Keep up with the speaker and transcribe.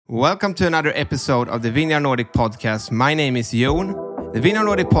Welcome to another episode of the Vineyard Nordic podcast. My name is Jon. The Vineyard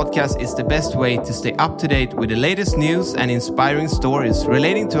Nordic podcast is the best way to stay up to date with the latest news and inspiring stories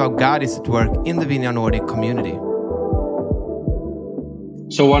relating to how God is at work in the Vineyard Nordic community.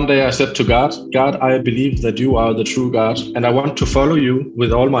 So one day I said to God, I believe that you are the true God, and I want to follow you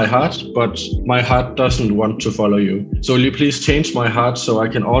with all my heart, but my heart doesn't want to follow you. So will you please change my heart so I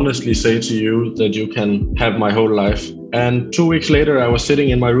can honestly say to you that you can have my whole life? And 2 weeks later, I was sitting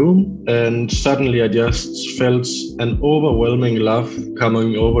in my room and suddenly I just felt an overwhelming love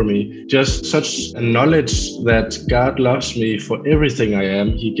coming over me. Just such a knowledge that God loves me for everything I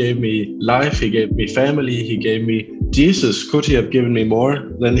am. He gave me life, He gave me family, He gave me Jesus. Could He have given me more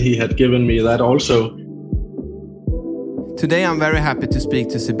than He had given me that also? Today I'm very happy to speak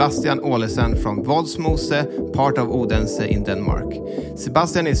to Sebastian Olesen from Vollsmose, part of Odense in Denmark.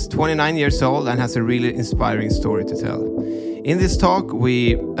 Sebastian is 29 years old and has a really inspiring story to tell. In this talk,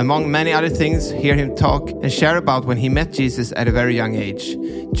 we, among many other things, hear him talk and share about when he met Jesus at a very young age.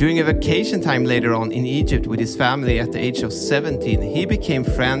 During a vacation time later on in Egypt with his family at the age of 17, he became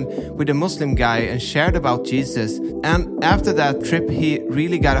friend with a Muslim guy and shared about Jesus. And after that trip, he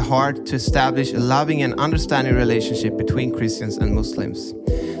really got a heart to establish a loving and understanding relationship between Christians and Muslims.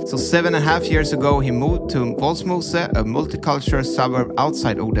 So 7.5 years ago, he moved to Vollsmose, a multicultural suburb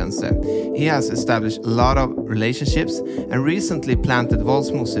outside Odense. He has established a lot of relationships and recently planted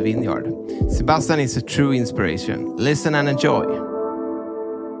Vollsmose Vineyard. Sebastian is a true inspiration. Listen and enjoy.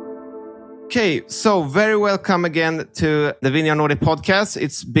 Okay, so very welcome again to the Vineyard Nordic podcast.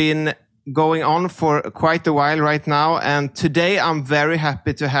 It's been going on for quite a while right now, and today I'm very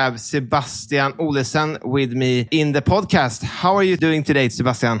happy to have Sebastian Olesen with me in the podcast. How are you doing today,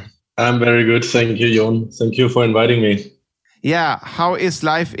 Sebastian? I'm very good, thank you, Jon. Thank you for inviting me. Yeah, how is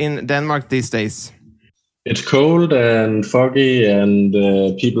life in Denmark these days? It's cold and foggy and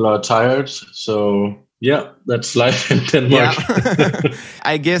people are tired, so yeah, that's life in Denmark. Yeah.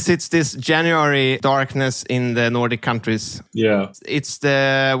 I guess it's this January darkness in the Nordic countries. Yeah. It's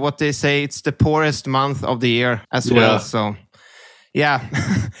what they say, it's the poorest month of the year as well. So, yeah.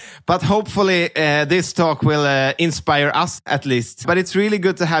 But hopefully this talk will inspire us at least. But it's really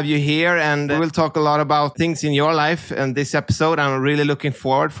good to have you here, and we'll talk a lot about things in your life in this episode. I'm really looking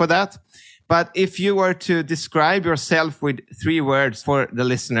forward for that. But if you were to describe yourself with 3 words for the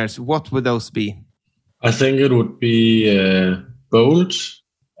listeners, what would those be? I think it would be bold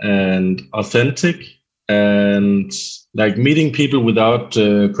and authentic and like meeting people without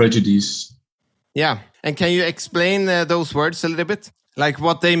prejudice. Yeah. And can you explain those words a little bit? Like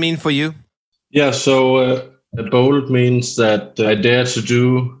what they mean for you? Yeah. So bold means that I dare to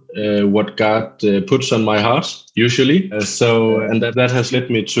do what God puts on my heart, usually. And that has led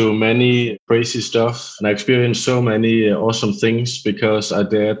me to many crazy stuff. And I experienced so many awesome things because I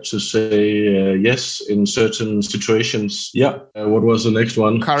dared to say yes in certain situations. Yeah. What was the next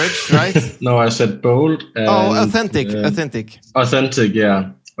one? Courage, right? No, I said bold. And, authentic. Authentic, yeah.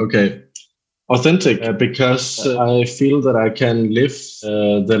 Okay. Authentic, because I feel that I can live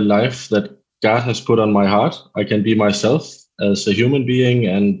the life that God has put on my heart. I can be myself as a human being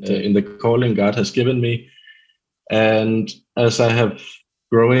and in the calling God has given me. And as I have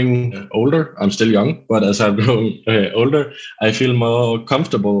growing older, I'm still young, but as I've grown older, I feel more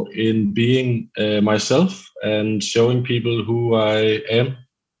comfortable in being myself and showing people who I am.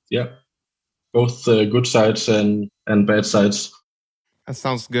 Yeah, both good sides and bad sides. That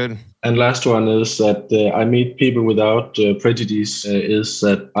sounds good. And last one is that I meet people without prejudice, is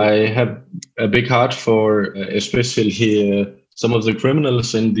that I have a big heart for especially some of the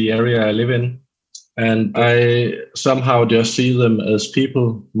criminals in the area I live in. And I somehow just see them as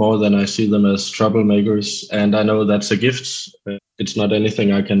people more than I see them as troublemakers. And I know that's a gift. It's not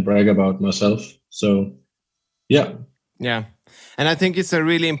anything I can brag about myself. So, yeah. Yeah. And I think it's a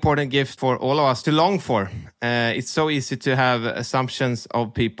really important gift for all of us to long for. It's so easy to have assumptions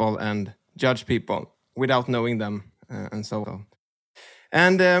of people and judge people without knowing them and so on.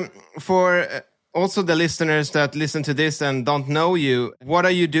 And for also the listeners that listen to this and don't know you, what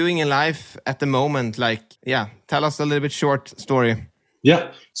are you doing in life at the moment? Tell us a little bit short story.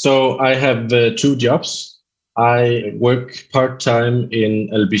 Yeah, so I have 2 jobs. I work part-time in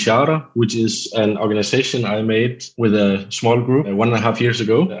Al Bishara, which is an organization I made with a small group 1.5 years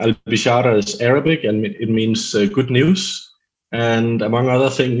ago. Al Bishara is Arabic and it means good news. And among other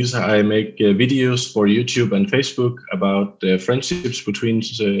things, I make videos for YouTube and Facebook about friendships between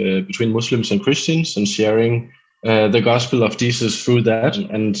Muslims and Christians and sharing the gospel of Jesus through that,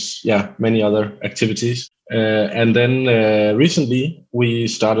 and many other activities. And then recently we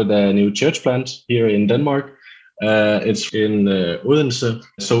started a new church plant here in Denmark. It's in Odense.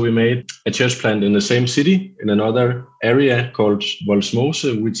 So we made a church plant in the same city in another area called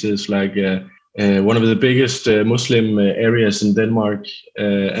Vollsmose, which is like one of the biggest Muslim areas in Denmark.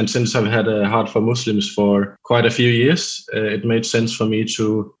 And since I've had a heart for Muslims for quite a few years, it made sense for me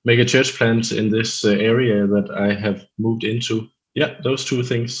to make a church plant in this area that I have moved into. Yeah, those two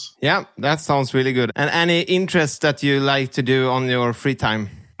things. Yeah, that sounds really good. And any interests that you like to do on your free time?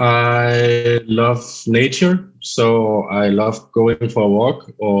 I love nature, so I love going for a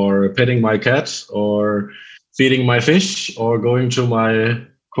walk or petting my cat or feeding my fish or going to my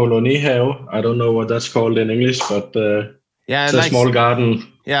kolonihave. I don't know what that's called in English, but it's a small garden.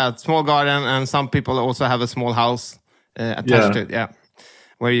 Yeah, small garden, and some people also have a small house attached to it. Yeah,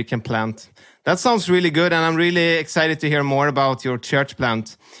 where you can plant. That sounds really good, and I'm really excited to hear more about your church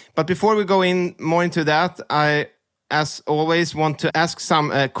plant. But before we go in more into that, I, as always, want to ask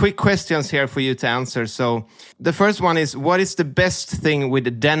some quick questions here for you to answer. So the first one is, what is the best thing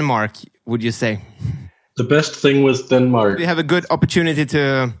with Denmark, would you say? The best thing with Denmark? You have a good opportunity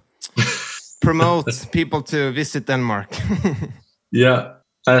to promote people to visit Denmark. Yeah.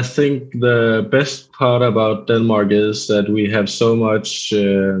 I think the best part about Denmark is that we have so much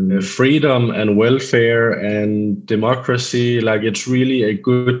freedom and welfare and democracy. Like, it's really a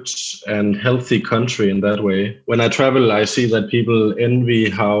good and healthy country in that way. When I travel, I see that people envy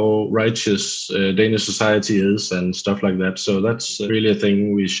how righteous Danish society is and stuff like that. So that's really a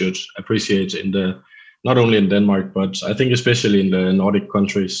thing we should appreciate not only in Denmark, but I think especially in the Nordic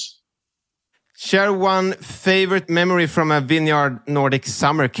countries. Share one favorite memory from a Vineyard Nordic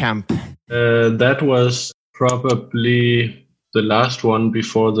summer camp. That was probably the last one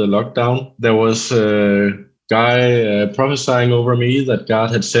before the lockdown. There was a guy prophesying over me that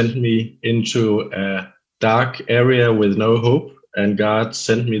God had sent me into a dark area with no hope, and God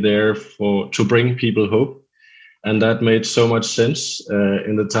sent me there to bring people hope. And that made so much sense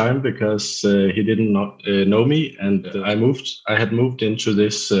in the time, because he didn't know me, and I had moved into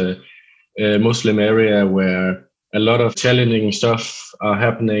this Muslim area where a lot of challenging stuff are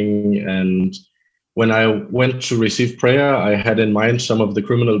happening. And when I went to receive prayer, I had in mind some of the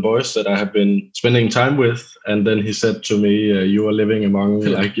criminal boys that I have been spending time with. And then he said to me, you're living in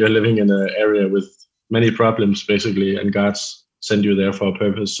an area with many problems, basically, and God's sent you there for a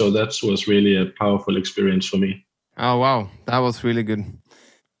purpose. So that was really a powerful experience for me. Oh, wow. That was really good.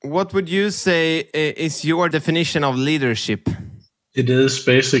 What would you say is your definition of leadership? It is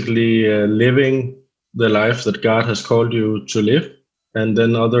basically living the life that God has called you to live, and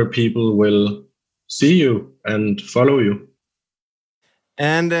then other people will see you and follow you.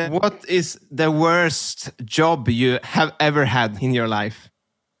 And what is the worst job you have ever had in your life?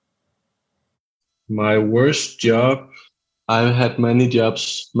 My worst job? I've had many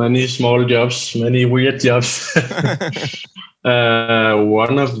jobs, many small jobs, many weird jobs.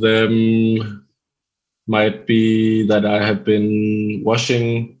 One of them might be that I have been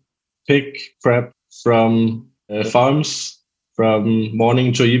washing pig crap from farms from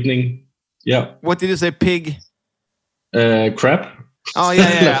morning to evening. Yeah. What did you say? Pig? Crap. Oh,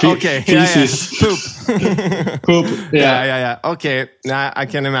 yeah. Okay. Feces. Poop. Poop. Yeah. Okay. Now I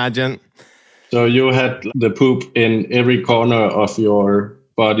can imagine. So you had the poop in every corner of your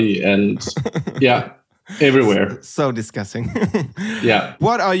body and everywhere. So disgusting. Yeah.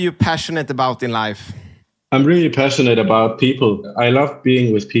 What are you passionate about in life? I'm really passionate about people. I love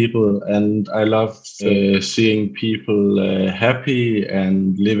being with people, and I love seeing people happy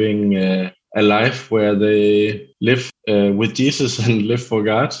and living a life where they live with Jesus and live for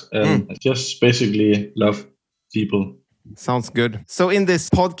God, and just basically love people. Sounds good. So in this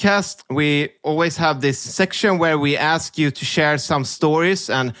podcast, we always have this section where we ask you to share some stories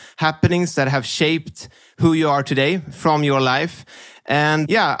and happenings that have shaped who you are today from your life. And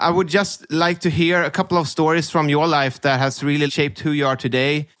yeah, I would just like to hear a couple of stories from your life that has really shaped who you are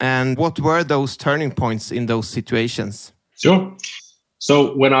today. And what were those turning points in those situations? Sure.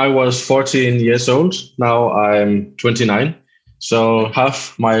 So when I was 14 years old, now I'm 29. So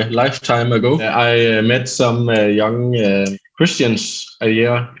half my lifetime ago, I met some young Christians a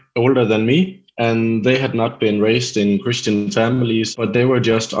year older than me. And they had not been raised in Christian families, but they were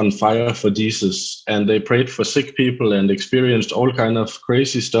just on fire for Jesus. And they prayed for sick people and experienced all kind of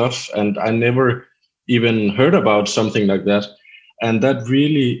crazy stuff. And I never even heard about something like that. And that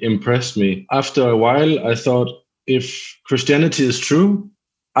really impressed me. After a while, I thought, if Christianity is true,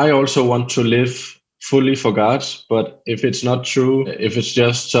 I also want to live fully for God. But if it's not true, if it's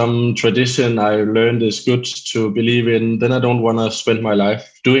just some tradition I learned is good to believe in, then I don't want to spend my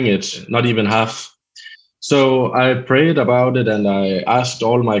life doing it, not even half. So I prayed about it and I asked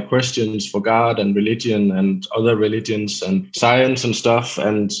all my questions for God and religion and other religions and science and stuff,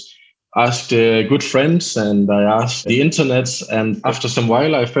 and asked good friends, and I asked the internet. And after some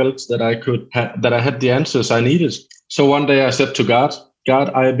while, I felt that that I had the answers I needed. So one day I said to God, God,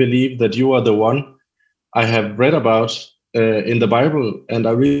 I believe that you are the one I have read about in the Bible, and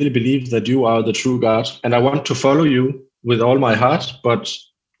I really believe that you are the true God, and I want to follow you with all my heart, but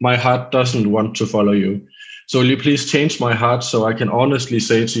my heart doesn't want to follow you. So will you please change my heart so I can honestly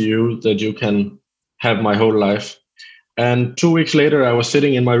say to you that you can have my whole life? And 2 weeks later, I was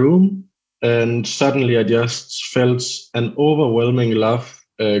sitting in my room, and suddenly I just felt an overwhelming love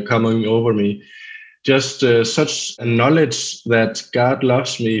coming over me. Just such a knowledge that God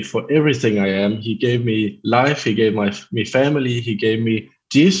loves me for everything I am. He gave me life. He gave me family. He gave me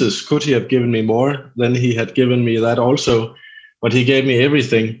Jesus. Could he have given me more? Then he had given me that also. But he gave me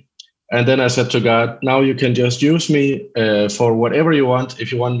everything. And then I said to God, now you can just use me for whatever you want.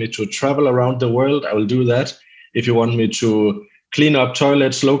 If you want me to travel around the world, I will do that. If you want me to clean up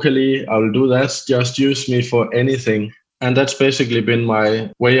toilets locally, I will do that. Just use me for anything. And that's basically been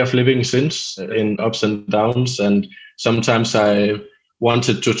my way of living since, in ups and downs. And sometimes I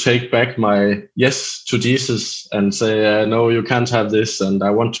wanted to take back my yes to Jesus and say, no, you can't have this. And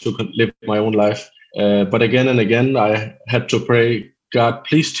I want to live my own life. But again and again, I had to pray, God,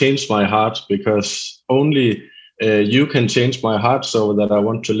 please change my heart, because only you can change my heart so that I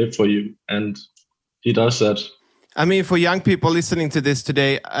want to live for you. And he does that. I mean, for young people listening to this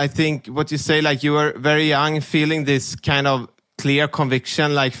today, I think what you say, like you were very young, feeling this kind of clear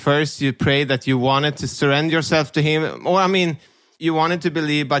conviction. Like first you prayed that you wanted to surrender yourself to him. Or I mean, you wanted to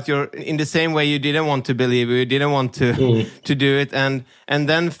believe, but you're in the same way you didn't want to believe. You didn't want to to do it. And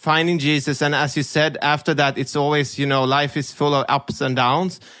then finding Jesus. And as you said, after that, it's always, you know, life is full of ups and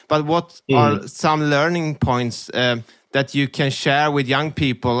downs. But what are some learning points that you can share with young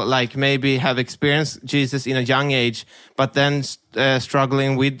people, like maybe have experienced Jesus in a young age, but then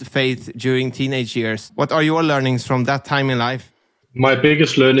struggling with faith during teenage years? What are your learnings from that time in life? My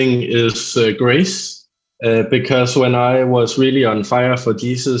biggest learning is grace, because when I was really on fire for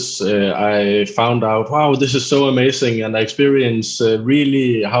Jesus, I found out, wow, this is so amazing. And I experienced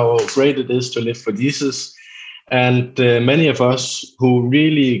really how great it is to live for Jesus. And many of us who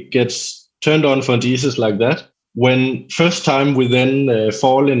really gets turned on for Jesus like that, when first time we then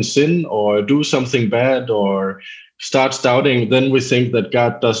fall in sin or do something bad or starts doubting, then we think that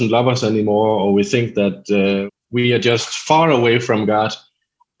God doesn't love us anymore, or we think that we are just far away from God.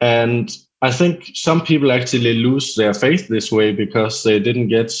 And I think some people actually lose their faith this way because they didn't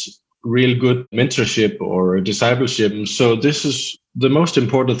get real good mentorship or discipleship. So this is the most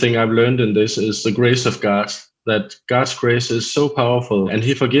important thing I've learned in this, is the grace of God, that God's grace is so powerful and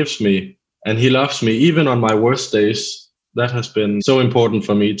he forgives me. And he loves me even on my worst days. That has been so important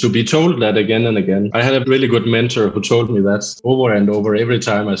for me to be told that again and again. I had a really good mentor who told me that over and over. Every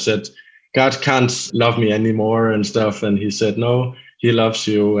time I said, God can't love me anymore and stuff. And he said, no, he loves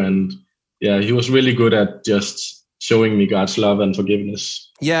you. And yeah, he was really good at just showing me God's love and forgiveness.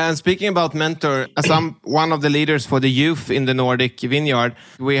 Yeah, and speaking about mentor, as I'm one of the leaders for the youth in the Nordic Vineyard,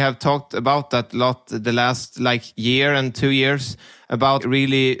 we have talked about that a lot the last year and 2 years, about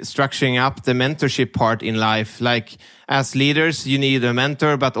really structuring up the mentorship part in life. Like as leaders, you need a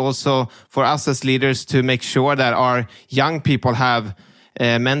mentor, but also for us as leaders to make sure that our young people have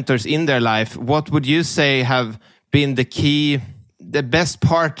mentors in their life. What would you say have been the best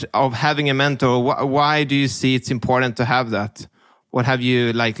part of having a mentor? Why do you see it's important to have that? What have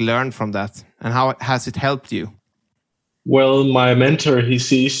you learned from that, and how has it helped you? Well, my mentor, he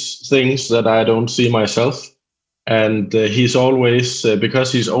sees things that I don't see myself. And he's always,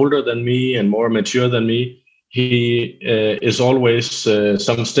 because he's older than me and more mature than me, he is always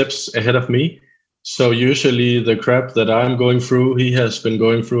some steps ahead of me. So usually the crap that I'm going through, he has been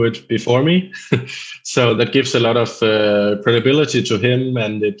going through it before me. So that gives a lot of credibility to him,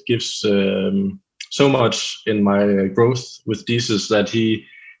 and it gives so much in my growth with Jesus that he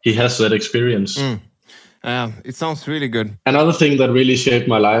has that experience. It sounds really good. Another thing that really shaped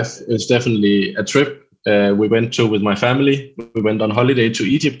my life is definitely a trip we went to with my family. We went on holiday to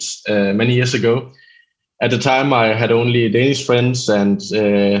Egypt many years ago. At the time, I had only Danish friends, and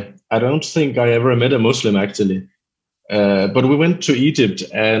I don't think I ever met a Muslim, actually. But we went to Egypt,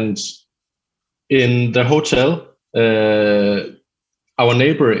 and in the hotel, our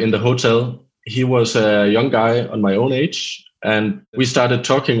neighbor in the hotel, he was a young guy on my own age. And we started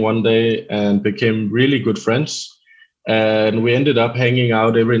talking one day and became really good friends. And we ended up hanging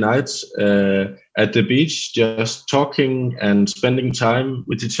out every night at the beach, just talking and spending time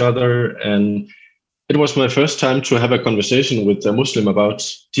with each other. And it was my first time to have a conversation with a Muslim about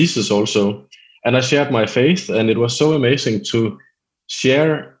Jesus also. And I shared my faith, and it was so amazing to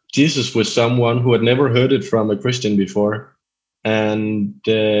share Jesus with someone who had never heard it from a Christian before. And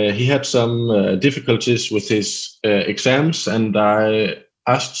he had some difficulties with his exams, and I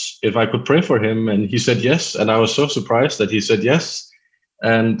asked if I could pray for him, and he said yes. And I was so surprised that he said yes.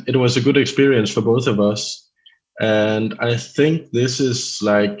 And it was a good experience for both of us. And I think this is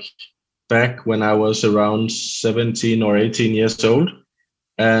like back when I was around 17 or 18 years old.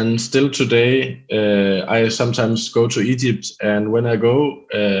 And still today, I sometimes go to Egypt, and when I go,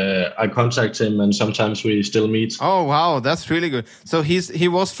 I contact him, and sometimes we still meet. Oh, wow, that's really good. So he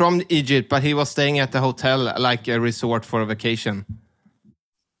was from Egypt, but he was staying at the hotel, like a resort for a vacation.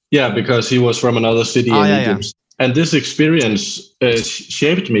 Yeah, because he was from another city in Egypt. Yeah. And this experience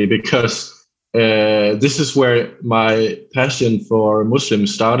shaped me, because this is where my passion for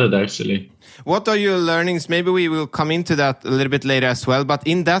Muslims started, actually. What are your learnings? Maybe we will come into that a little bit later as well. But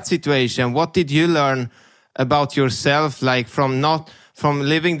in that situation, what did you learn about yourself, like from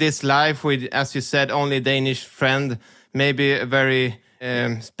living this life with, as you said, only a Danish friend, maybe a very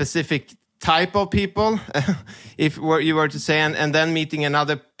specific type of people, if you were to say, and then meeting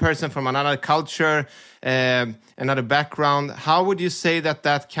another person from another culture, another background. How would you say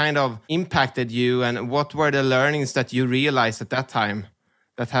that kind of impacted you, and what were the learnings that you realized at that time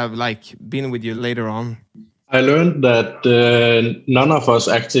that have like been with you later on? I learned that none of us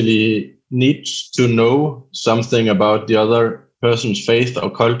actually needs to know something about the other person's faith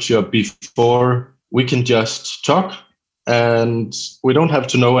or culture before we can just talk, and we don't have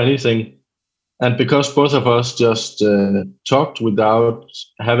to know anything. And because both of us just talked without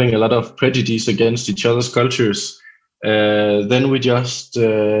having a lot of prejudice against each other's cultures, then we just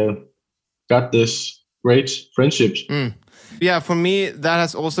got this great friendship. Yeah, for me, that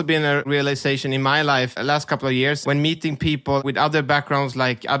has also been a realization in my life the last couple of years when meeting people with other backgrounds,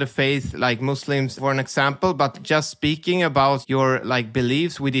 like other faiths, like Muslims, for an example, but just speaking about your like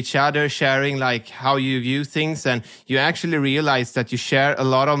beliefs with each other, sharing like how you view things, and you actually realize that you share a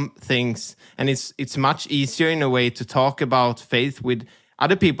lot of things, and it's much easier in a way to talk about faith with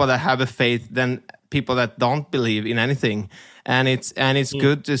other people that have a faith than people that don't believe in anything. And it's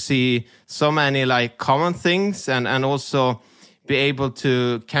good to see so many like common things, and also be able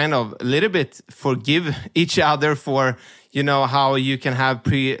to kind of a little bit forgive each other for, you know, how you can have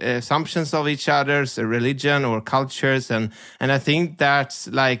pre-assumptions of each other's religion or cultures. And I think that's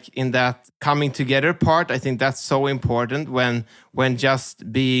like in that coming together part, I think that's so important when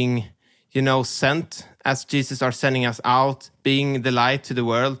just being, you know, sent as Jesus are sending us out, being the light to the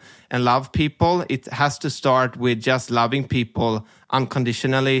world and love people. It has to start with just loving people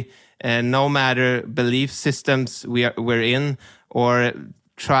unconditionally, no matter belief systems we're in, or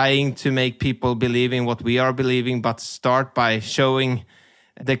trying to make people believe in what we are believing, but start by showing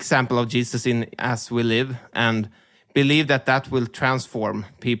the example of Jesus in as we live, and believe that will transform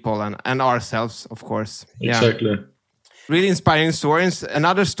people and ourselves, of course. Exactly. Yeah. Really inspiring stories.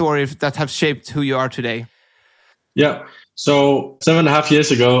 Another story that have shaped who you are today. Yeah. So 7.5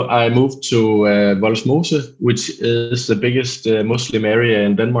 years ago, I moved to Vollsmose, which is the biggest Muslim area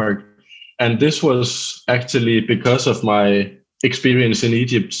in Denmark. And this was actually because of my experience in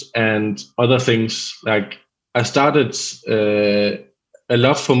Egypt and other things. Like I started, a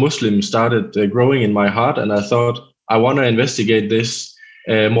love for Muslims started growing in my heart. And I thought, I want to investigate this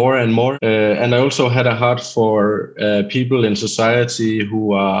more and more. And I also had a heart for people in society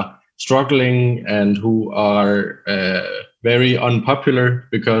who are struggling and who are very unpopular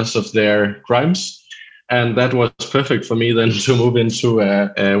because of their crimes. And that was perfect for me then to move into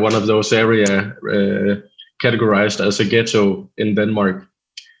one of those areas categorized as a ghetto in Denmark.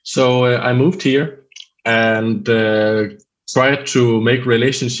 So I moved here and tried to make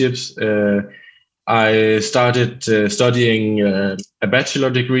relationships. I started studying a bachelor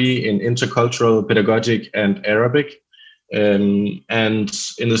degree in intercultural pedagogic and Arabic. And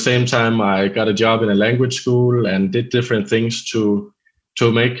in the same time, I got a job in a language school and did different things to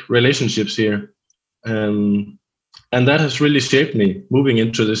make relationships here. And that has really shaped me moving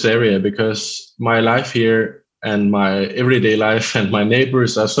into this area, because my life here and my everyday life and my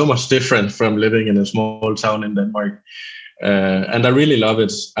neighbors are so much different from living in a small town in Denmark. And I really love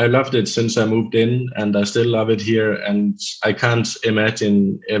it. I loved it since I moved in, and I still love it here. And I can't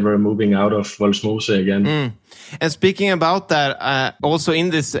imagine ever moving out of Vollsmose again. And speaking about that, also in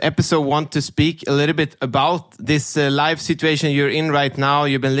this episode, want to speak a little bit about this life situation you're in right now.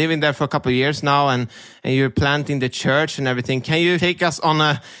 You've been living there for a couple of years now, and you're planting the church and everything. Can you take us on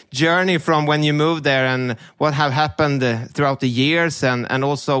a journey from when you moved there and what have happened throughout the years, and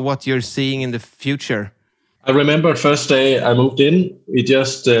also what you're seeing in the future? I remember first day I moved in, we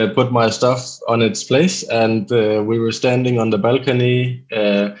just put my stuff on its place, and we were standing on the balcony,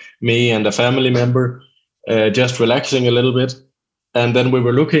 me and a family member, just relaxing a little bit. And then we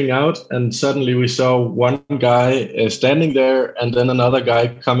were looking out, and suddenly we saw one guy standing there, and then another guy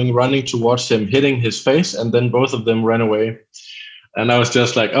coming running towards him, hitting his face, and then both of them ran away. And I was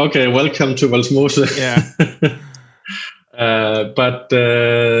just like, okay, welcome to Vollsmose. Yeah.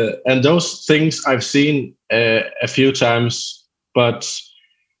 And those things I've seen a few times, but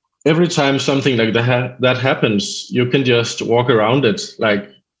every time something like that happens, you can just walk around it. Like,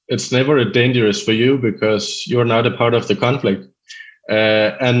 it's never dangerous for you because you're not a part of the conflict.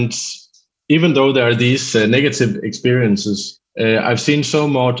 And even though there are these negative experiences, I've seen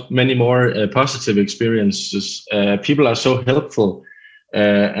many more positive experiences. People are so helpful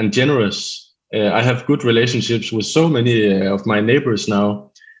and generous. I have good relationships with so many of my neighbors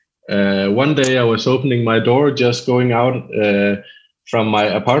now. One day I was opening my door, just going out from my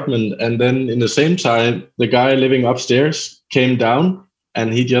apartment, and then in the same time, the guy living upstairs came down,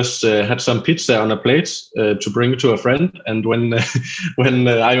 and he just had some pizza on a plate to bring to a friend. And when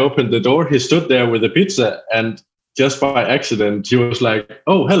I opened the door, he stood there with the pizza, and just by accident, he was like,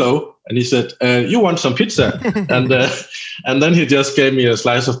 "Oh, hello." And he said, "You want some pizza?" And then he just gave me a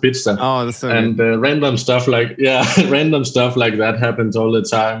slice of pizza. Oh, that's so and random stuff like that happens all the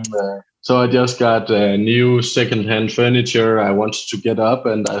time. So I just got new secondhand furniture. I wanted to get up,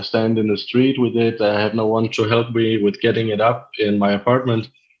 and I stand in the street with it. I have no one to help me with getting it up in my apartment.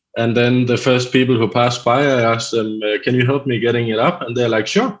 And then the first people who pass by, I ask them, "Can you help me getting it up?" And they're like,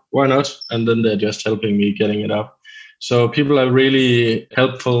 "Sure, why not?" And then they're just helping me getting it up. So people are really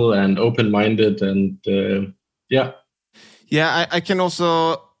helpful and open-minded, and yeah. Yeah, I can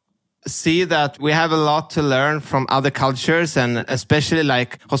also see that we have a lot to learn from other cultures, and especially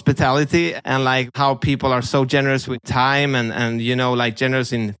like hospitality, and like how people are so generous with time and you know, like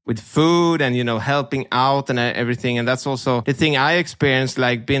generous with food and, you know, helping out and everything. And that's also the thing I experienced,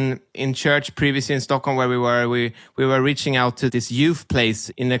 like been in church previously in Stockholm where we were reaching out to this youth place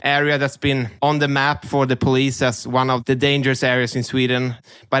in an area that's been on the map for the police as one of the dangerous areas in Sweden.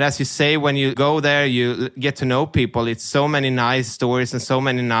 But as you say, when you go there, you get to know people. It's so many nice stories and so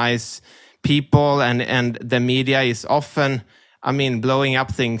many nice people, and the media is often, I mean, blowing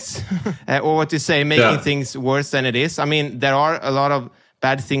up things or what you say, making things worse than it is. I mean, there are a lot of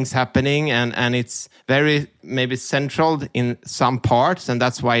bad things happening, and it's very maybe central in some parts, and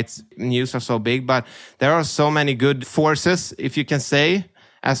that's why its news are so big. But there are so many good forces, if you can say,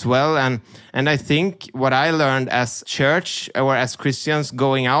 as well. And I think what I learned as church or as Christians,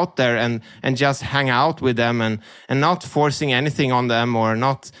 going out there and just hang out with them and not forcing anything on them or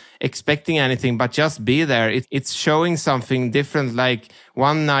not expecting anything, but just be there. It's showing something different. Like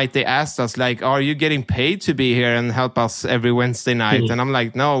one night they asked us, like, "Are you getting paid to be here and help us every Wednesday night?" And I'm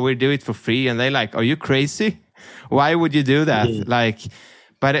like, "No, we do it for free." And they're like, "Are you crazy? Why would you do that?" Like,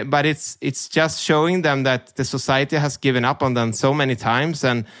 But it's just showing them that the society has given up on them so many times,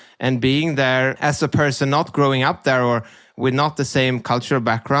 and being there as a person not growing up there or with not the same cultural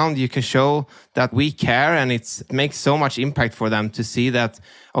background, you can show that we care, and it makes so much impact for them to see that,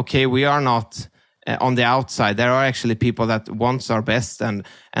 okay, we are not on the outside. There are actually people that wants our best, and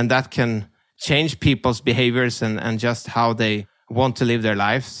that can change people's behaviors and just how they want to live their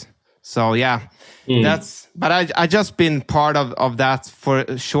lives. So yeah, but I just been part of that for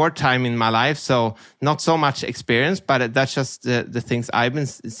a short time in my life. So not so much experience, but that's just the things I've been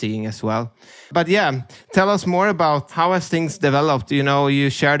seeing as well. But yeah, tell us more about how has things developed. You know, you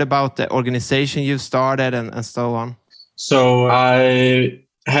shared about the organization you've started and so on. So I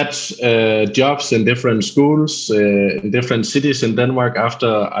had jobs in different schools, in different cities in Denmark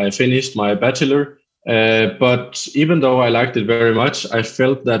after I finished my bachelor. But even though I liked it very much, I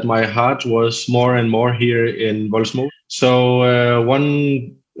felt that my heart was more and more here in Vollsmose. So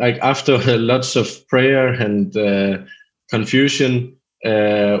after lots of prayer and confusion,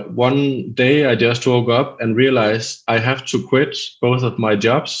 one day I just woke up and realized I have to quit both of my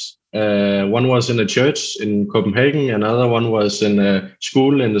jobs. One was in a church in Copenhagen, another one was in a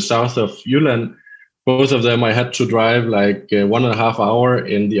school in the south of Jylland. Both of them I had to drive like 1.5 hours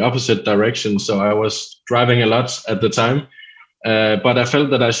in the opposite direction. So I was driving a lot at the time. But I felt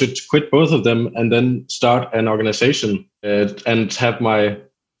that I should quit both of them and then start an organization and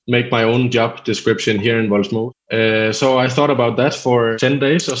make my own job description here in Vollsmose. So I thought about that for 10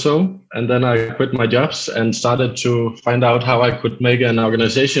 days or so, and then I quit my jobs and started to find out how I could make an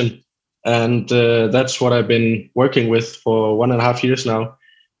organization. And that's what I've been working with for 1.5 years now,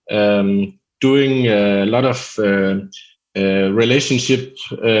 doing a lot of relationship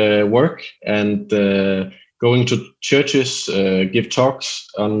work and going to churches, give talks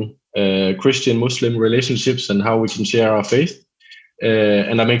on Christian-Muslim relationships and how we can share our faith.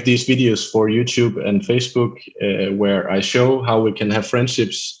 And I make these videos for YouTube and Facebook where I show how we can have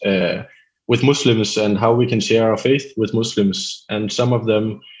friendships with Muslims and how we can share our faith with Muslims. And some of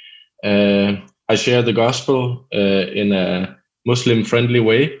them, I share the gospel in a Muslim-friendly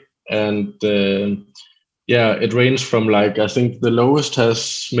way. And it ranges from I think the lowest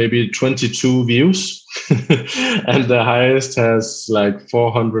has maybe 22 views and the highest has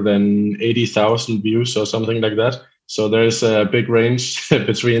 480,000 views or something like that. So there's a big range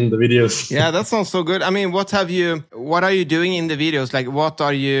between the videos. Yeah, that sounds so good. I mean, what are you doing in the videos? What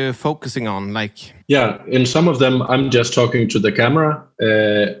are you focusing on? Yeah, in some of them, I'm just talking to the camera.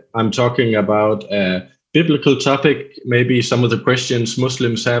 I'm talking about a biblical topic, maybe some of the questions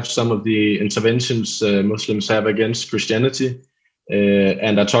Muslims have, some of the interventions Muslims have against Christianity.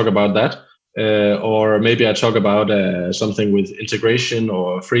 And I talk about that. Or maybe I talk about something with integration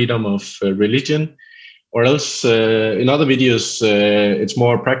or freedom of religion. Or else, in other videos, it's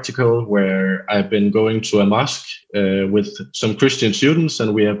more practical, where I've been going to a mosque with some Christian students,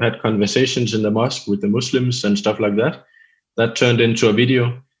 and we have had conversations in the mosque with the Muslims and stuff like that. That turned into a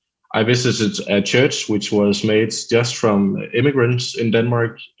video. I visited a church which was made just from immigrants in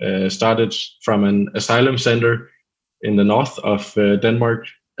Denmark, started from an asylum center in the north of Denmark.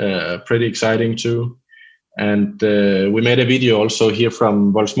 Pretty exciting too. And we made a video also here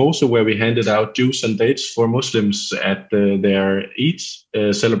from Vollsmose where we handed out juice and dates for Muslims at their Eid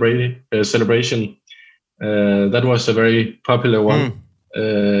celebration. That was a very popular one.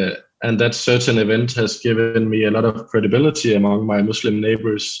 And that certain event has given me a lot of credibility among my Muslim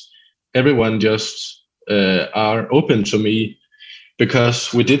neighbors. Everyone just are open to me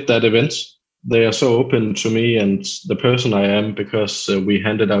because we did that event. They are so open to me and the person I am because we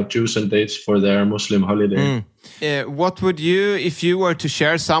handed out juice and dates for their Muslim holiday. What would you, if you were to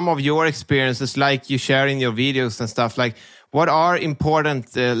share some of your experiences like you share in your videos and stuff, what are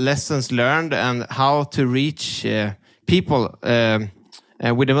important lessons learned and how to reach people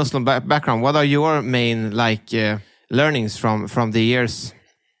with a Muslim background? What are your main learnings from the years?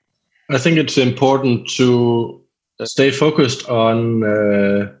 I think it's important to stay focused on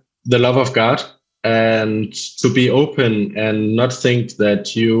the love of God and to be open and not think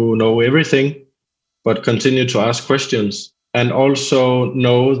that you know everything, but continue to ask questions. And also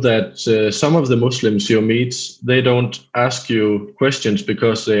know that some of the Muslims you meet, they don't ask you questions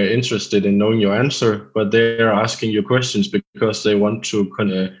because they are interested in knowing your answer, but they are asking you questions because they want to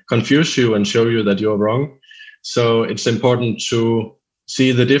confuse you and show you that you're wrong. So it's important to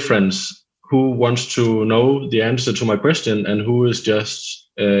see the difference. Who wants to know the answer to my question and who is just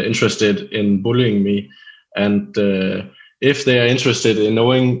interested in bullying me. And if they are interested in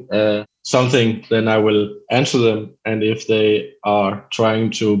knowing something, then I will answer them. And if they are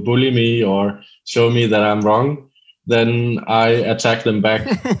trying to bully me or show me that I'm wrong, then I attack them back.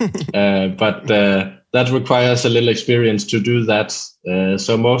 But that requires a little experience to do that.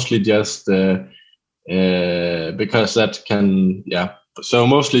 So mostly just because that can, So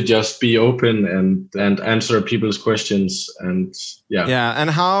mostly just be open and answer people's questions and and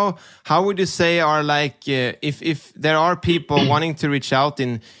how would you say are if there are people wanting to reach out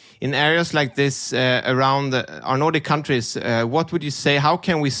in areas like this around our Nordic countries, what would you say? How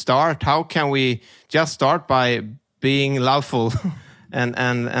can we start? How can we just start by being loveful and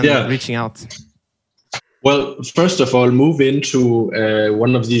reaching out? Well, first of all, move into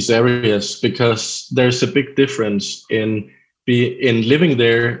one of these areas because there's a big difference in living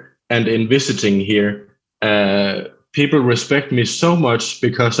there and in visiting here. People respect me so much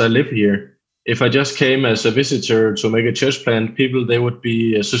because I live here. If I just came as a visitor to make a church plant, they would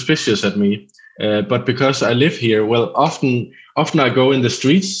be suspicious at me. But because I live here, well, often I go in the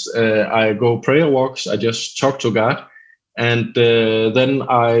streets, I go prayer walks, I just talk to God. And then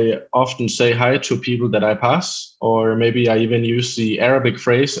I often say hi to people that I pass, or maybe I even use the Arabic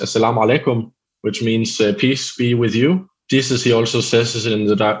phrase, Assalamu alaikum, which means peace be with you. Jesus, he also says it in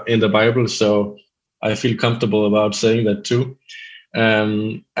the Bible, so I feel comfortable about saying that too.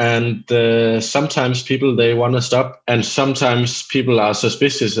 And sometimes people, they want to stop, and sometimes people are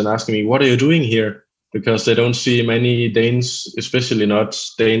suspicious and asking me, what are you doing here? because they don't see many Danes, especially not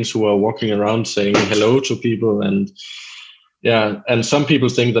Danes, who are walking around saying hello to people. And and some people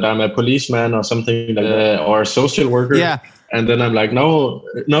think that I'm a policeman or something like that, or a social worker. Yeah. And then I'm like, no,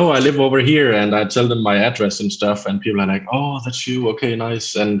 I live over here, and I tell them my address and stuff, and people are like, oh, that's you, okay,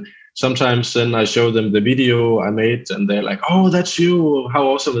 nice. And sometimes then I show them the video I made, and they're like, oh, that's you, how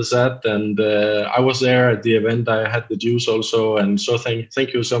awesome is that? And I was there at the event, I had the juice also, and so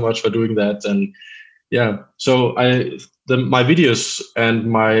thank you so much for doing that. And so my videos and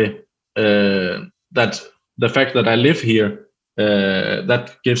my the fact that I live here,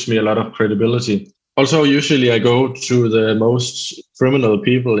 that gives me a lot of credibility. Also, usually I go to the most criminal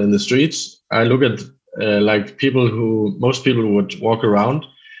people in the streets. I look at like most people would walk around.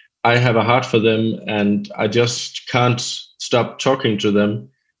 I have a heart for them, and I just can't stop talking to them.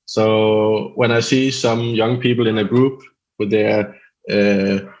 So when I see some young people in a group with their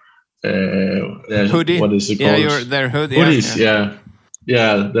hoodie, what is it called? Yeah, their hoodie. Hoodies,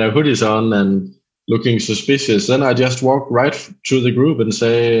 their hoodies on and looking suspicious, then I just walk right to the group and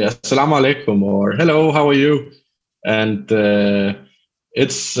say Assalamu alaikum or hello, how are you? And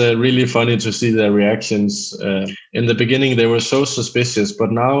it's really funny to see their reactions. In the beginning, they were so suspicious,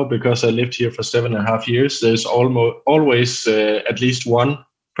 but now, because I lived here for 7.5 years, there's always at least one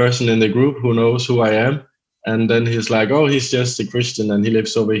person in the group who knows who I am. And then he's like, oh, he's just a Christian and he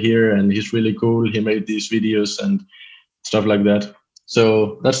lives over here and he's really cool. He made these videos and stuff like that.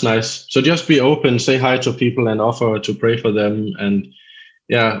 So that's nice. So just be open, say hi to people and offer to pray for them. And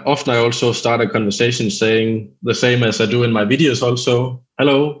often I also start a conversation saying the same as I do in my videos also.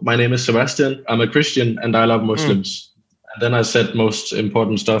 Hello, my name is Sebastian. I'm a Christian and I love Muslims. And then I said most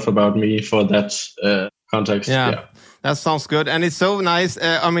important stuff about me for that context. Yeah. That sounds good. And it's so nice.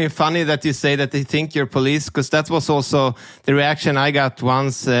 Funny that you say that they think you're police, because that was also the reaction I got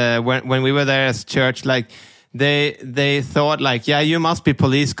once when we were there as church. Like, they thought like, yeah, you must be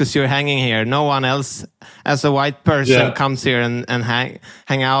police because you're hanging here. No one else as a white person comes here and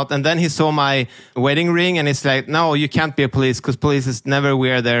hang out. And then he saw my wedding ring and it's like, no, you can't be a police because police never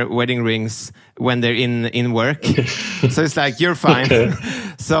wear their wedding rings when they're in work. So it's like, you're fine. Okay.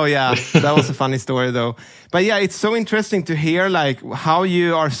 So that was a funny story though. But it's so interesting to hear like how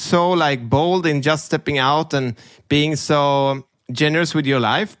you are so like bold in just stepping out and being so generous with your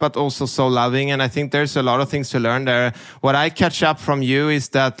life, but also so loving. And I think there's a lot of things to learn there. What I catch up from you is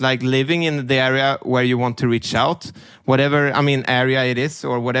that like living in the area where you want to reach out, whatever, area it is,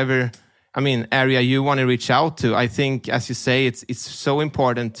 or whatever, area you want to reach out to. I think, as you say, it's so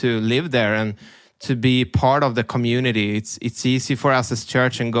important to live there and to be part of the community. It's easy for us as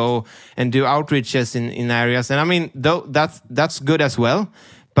church and go and do outreaches in areas. And though that's good as well.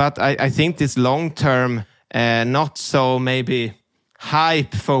 But I think this long-term, not so maybe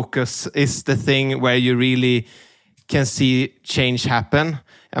hype focus is the thing where you really can see change happen.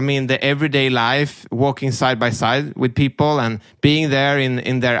 The everyday life, walking side by side with people and being there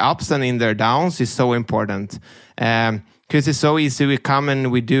in their ups and in their downs is so important. Because it's so easy. We come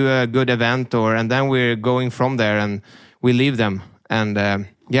and we do a good event and then we're going from there and we leave them. And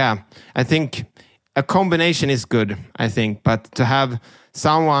I think a combination is good, I think. But to have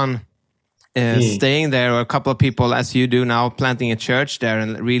someone staying there, or a couple of people as you do now, planting a church there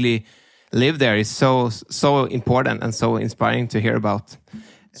and really live there is so important and so inspiring to hear about.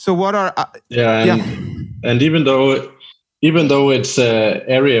 So what are and even though it's an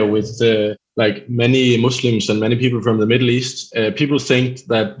area with like many Muslims and many people from the Middle East, people think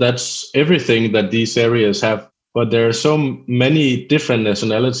that that's everything that these areas have, but there are so many different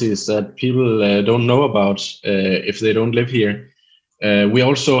nationalities that people don't know about if they don't live here. We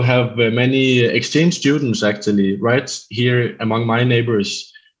also have many exchange students actually right here among my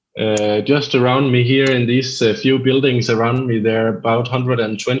neighbors. Just around me here in these few buildings around me, there are about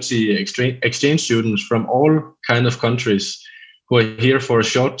 120 exchange students from all kind of countries who are here for a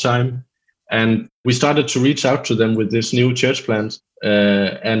short time. And we started to reach out to them with this new church plant.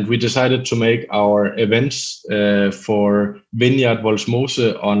 And we decided to make our events for Vineyard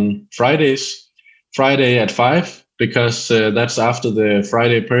Vollsmose on Friday at 5. Because that's after the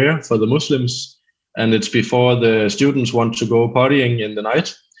Friday prayer for the Muslims, and it's before the students want to go partying in the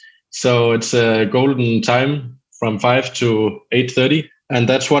night. So it's a golden time from 5 to 8:30, and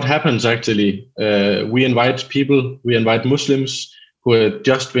that's what happens actually. We invite Muslims who had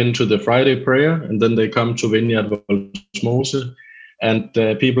just been to the Friday prayer, and then they come to Vineyard Vollsmose, and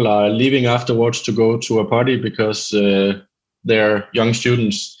people are leaving afterwards to go to a party because they're young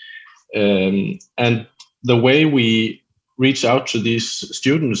students. And the way we reach out to these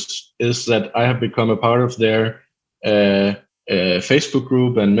students is that I have become a part of their Facebook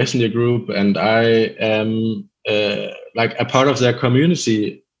group and Messenger group, and I am like a part of their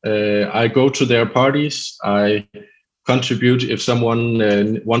community. I go to their parties. I contribute if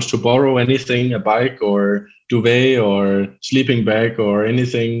someone wants to borrow anything, a bike or duvet or sleeping bag or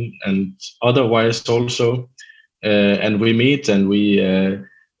anything, and otherwise also. And we meet and we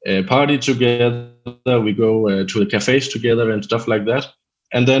party together. We go to the cafes together and stuff like that.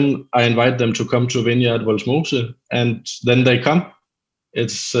 And then I invite them to come to Vineyard Vollsmose, and then they come.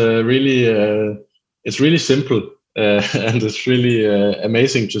 It's really simple, and it's really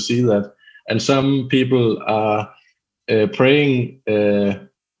amazing to see that. And some people are praying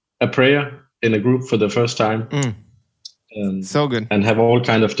a prayer in a group for the first time. So good. And have all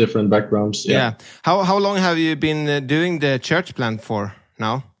kind of different backgrounds. Yeah. How long have you been doing the church plant for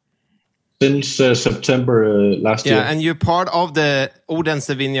now? Since September last year. Yeah, and you're part of the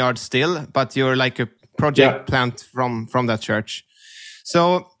Odense Vineyard still, but you're like a project plant from that church.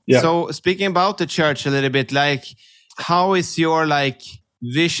 So speaking about the church a little bit, like how is your like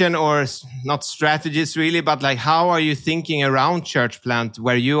vision, or not strategies really, but like how are you thinking around church plant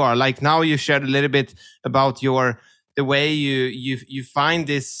where you are? Like now you shared a little bit about the way you find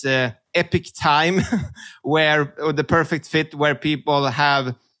this epic time where, or the perfect fit where people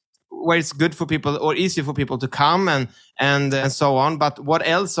have, where it's good for people or easy for people to come and so on. But what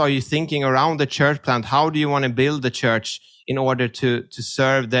else are you thinking around the church plant? How do you want to build the church in order to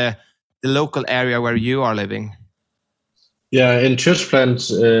serve the local area where you are living? Yeah, in church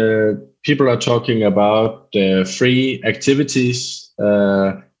plant, people are talking about free activities,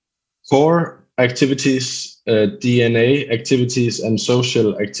 core activities, DNA activities, and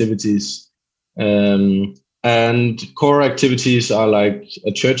social activities. And core activities are like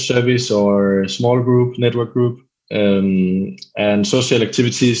a church service or a small group, network group. And social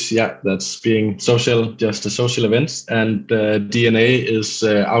activities, that's being social, just a social events. And DNA is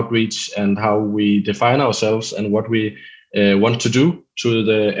outreach and how we define ourselves and what we want to do to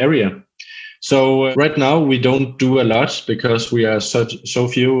the area. So right now we don't do a lot because we are so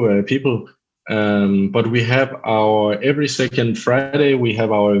few people. But we have every second Friday, we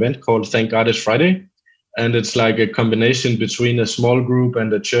have our event called Thank God It's Friday. And it's like a combination between a small group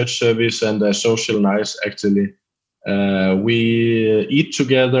and a church service and a social night, actually. We eat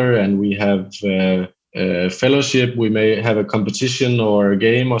together and we have fellowship. We may have a competition or a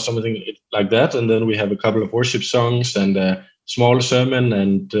game or something like that. And then we have a couple of worship songs and a small sermon,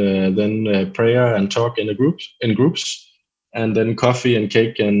 and then prayer and talk in groups. And then coffee and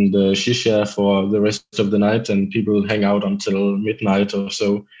cake and shisha for the rest of the night. And people hang out until midnight or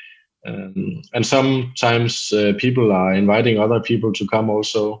so. And sometimes people are inviting other people to come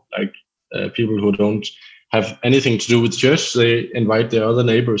also, like people who don't have anything to do with church. They invite their other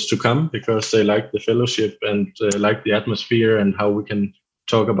neighbors to come because they like the fellowship and like the atmosphere and how we can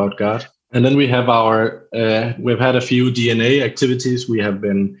talk about God. And then we have we've had a few DNA activities. We have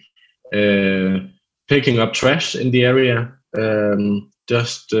been picking up trash in the area,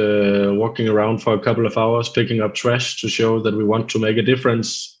 just walking around for a couple of hours, picking up trash to show that we want to make a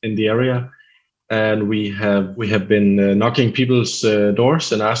difference in the area. And we have been knocking people's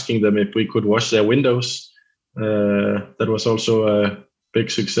doors and asking them if we could wash their windows. That was also a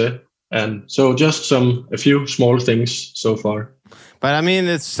big success. And so just a few small things so far. But I mean,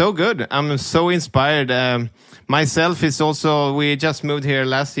 it's so good. I'm so inspired. Myself is also, we just moved here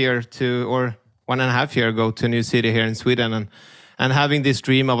last year or 1.5 years ago to a new city here in Sweden, and having this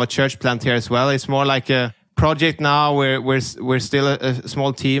dream of a church plant here as well. It's more like a project now where we're still a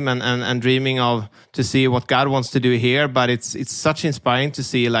small team and dreaming of to see what God wants to do here. But it's such inspiring to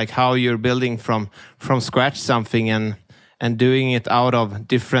see like how you're building from scratch something and doing it out of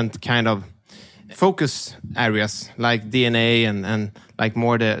different kind of focus areas like DNA and like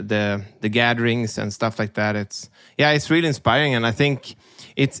more the gatherings and stuff like that. It's really inspiring, and I think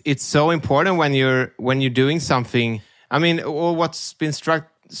it's so important when you're doing something. I mean, what's been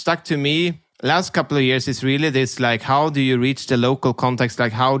stuck to me last couple of years is really this, like, how do you reach the local context?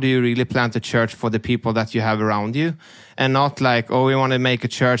 Like, how do you really plant a church for the people that you have around you? And not like, we want to make a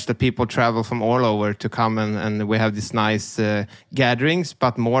church that people travel from all over to come and we have these nice gatherings,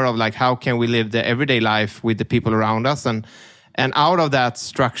 but more of like, how can we live the everyday life with the people around us? And out of that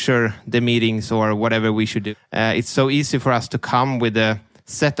structure the meetings or whatever we should do. It's so easy for us to come with a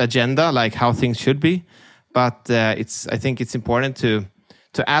set agenda, like how things should be. But I think it's important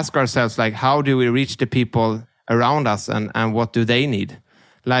to ask ourselves, like, how do we reach the people around us and what do they need?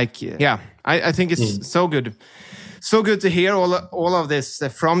 Like, I think it's so good. So good to hear all of this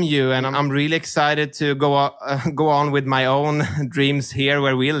from you. And I'm really excited to go on with my own dreams here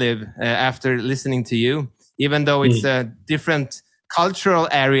where we live after listening to you. even though it's a different cultural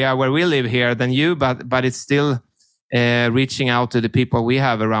area where we live here than you, but it's still reaching out to the people we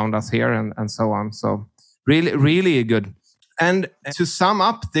have around us here and so on. So really, really good. And to sum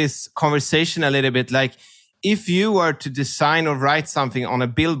up this conversation a little bit, like if you were to design or write something on a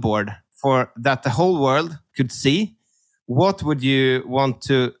billboard for that the whole world could see, what would you want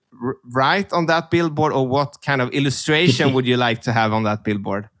to write on that billboard, or what kind of illustration would you like to have on that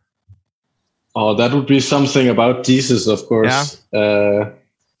billboard? Oh, that would be something about Jesus, of course. Yeah.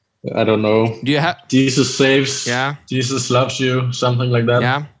 I don't know. Do you have Jesus saves? Yeah. Jesus loves you, something like that.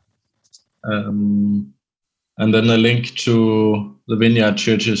 Yeah. And then a link to the Vineyard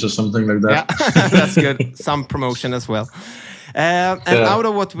churches or something like that. Yeah, that's good. Some promotion as well. Out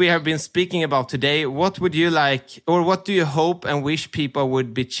of what we have been speaking about today, what would you like, or what do you hope and wish people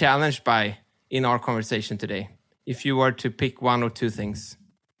would be challenged by in our conversation today? If you were to pick one or two things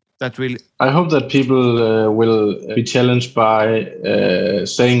that will... I hope that people will be challenged by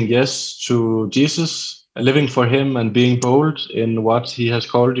saying yes to Jesus, living for him and being bold in what he has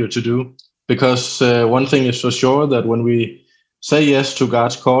called you to do. Because one thing is for sure, that when we say yes to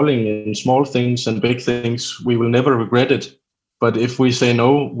God's calling in small things and big things, we will never regret it. But if we say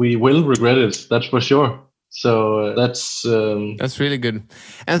no, we will regret it. That's for sure. So that's really good.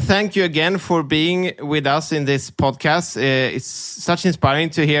 And thank you again for being with us in this podcast. It's such inspiring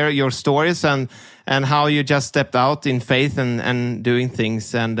to hear your stories and how you just stepped out in faith and doing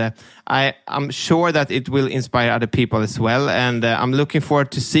things. And I'm sure that it will inspire other people as well. And I'm looking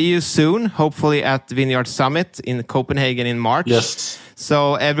forward to see you soon, hopefully at Vineyard Summit in Copenhagen in March. Yes.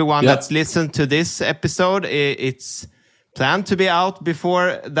 So everyone that's listened to this episode, it's planned to be out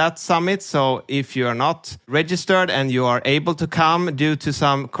before that summit. So if you are not registered and you are able to come due to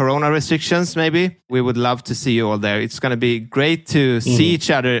some corona restrictions, maybe, we would love to see you all there. It's going to be great to see each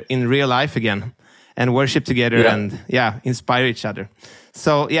other in real life again and worship together and inspire each other.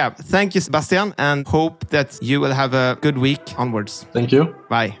 So thank you, Sebastian, and hope that you will have a good week onwards. Thank you.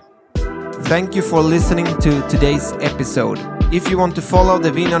 Bye. Thank you for listening to today's episode. If you want to follow the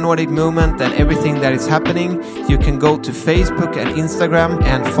Vineyard Nordic movement and everything that is happening, you can go to Facebook and Instagram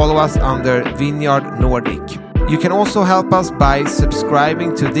and follow us under Vineyard Nordic. You can also help us by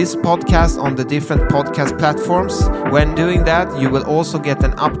subscribing to this podcast on the different podcast platforms. When doing that, you will also get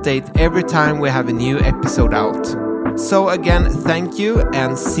an update every time we have a new episode out. So again, thank you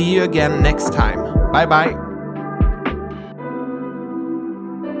and see you again next time. Bye bye.